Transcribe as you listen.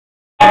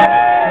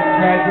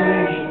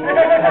Congratulations.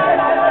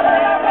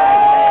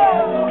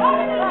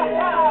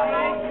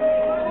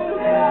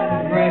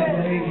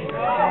 Congratulations.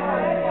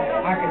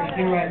 I can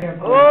stay right there.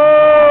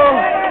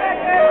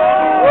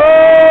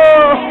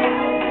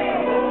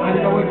 I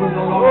know it was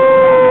a long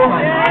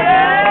time.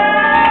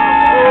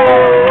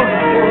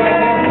 Stay right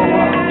there for a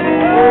while.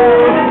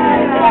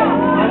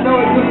 I know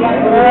it looked like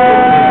it was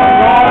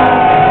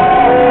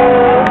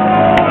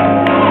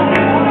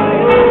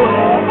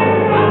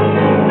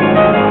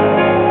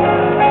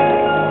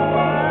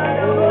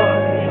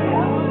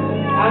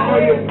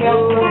you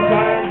felt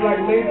sometimes like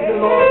maybe the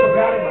Lord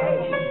forgot about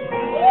you.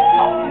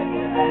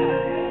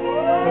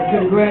 But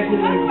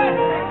congratulations.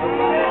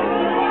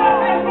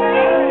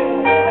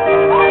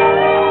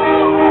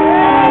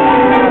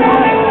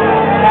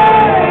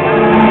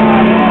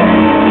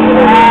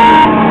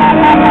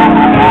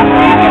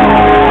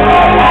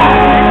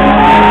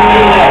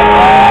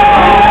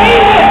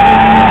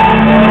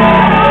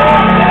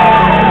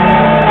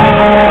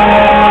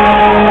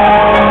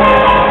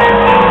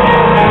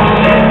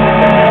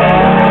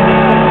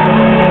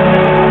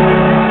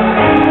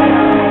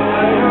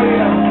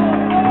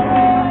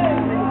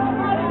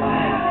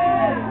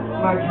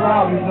 My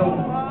drought is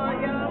over.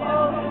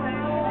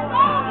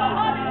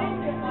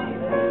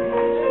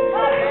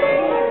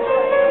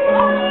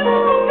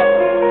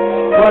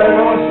 What an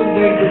awesome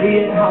day to be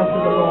in the house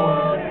of the Lord.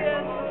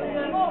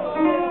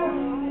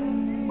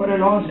 What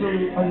an awesome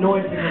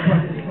anointing upon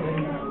this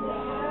place.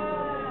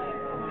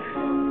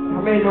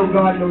 How many know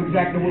God knows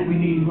exactly what we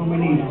need when we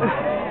need it?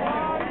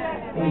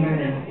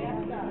 Amen.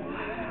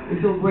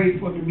 We're so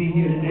grateful to be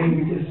here today.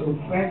 We're just so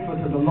thankful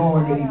to the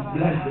Lord that He's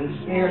blessed us,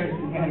 spared us,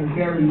 and had a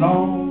very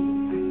long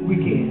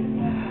weekend.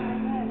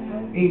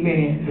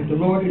 Amen. But the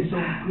Lord is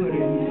so good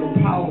and He's so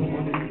powerful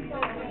and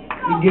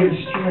He gives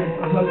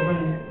strength. My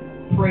husband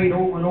prayed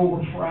over and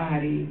over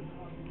Friday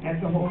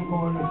at the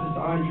homegoing of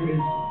Sister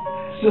Andrea's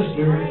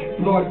sister.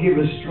 Lord, give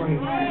us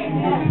strength. And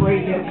He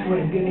prayed that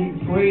strength. Then He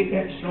prayed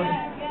that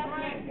strength.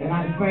 And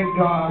I thank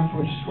God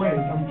for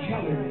strength. I'm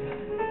telling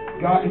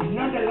you. God, it's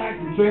nothing like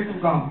the strength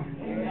of God.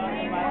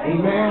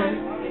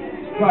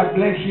 Amen. God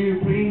bless you.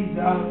 Please,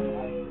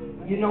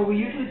 you know, we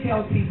usually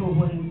tell people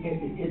when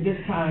at this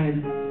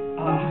time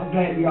how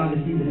glad we are to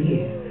see them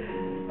here.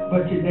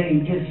 But today,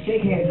 just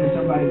shake hands with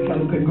somebody and tell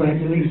them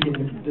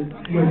congratulations.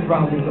 Your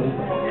drought is over.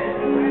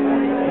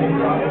 Your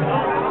drought is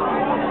over.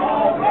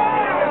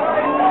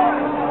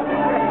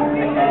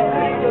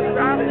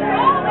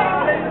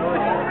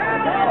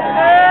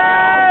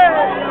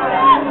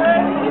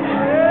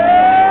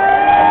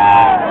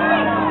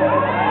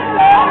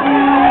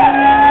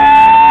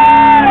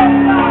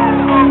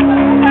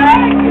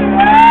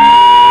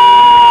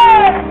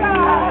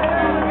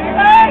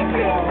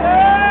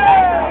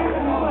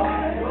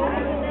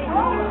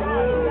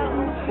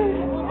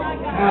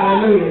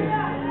 Hallelujah.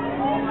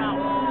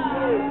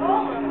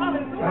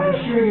 I'm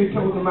sure you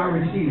told them I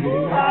received it.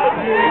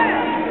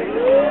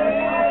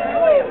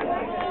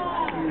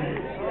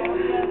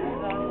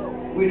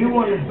 We do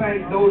want to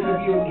thank those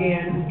of you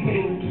again who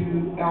came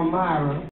to Elmira.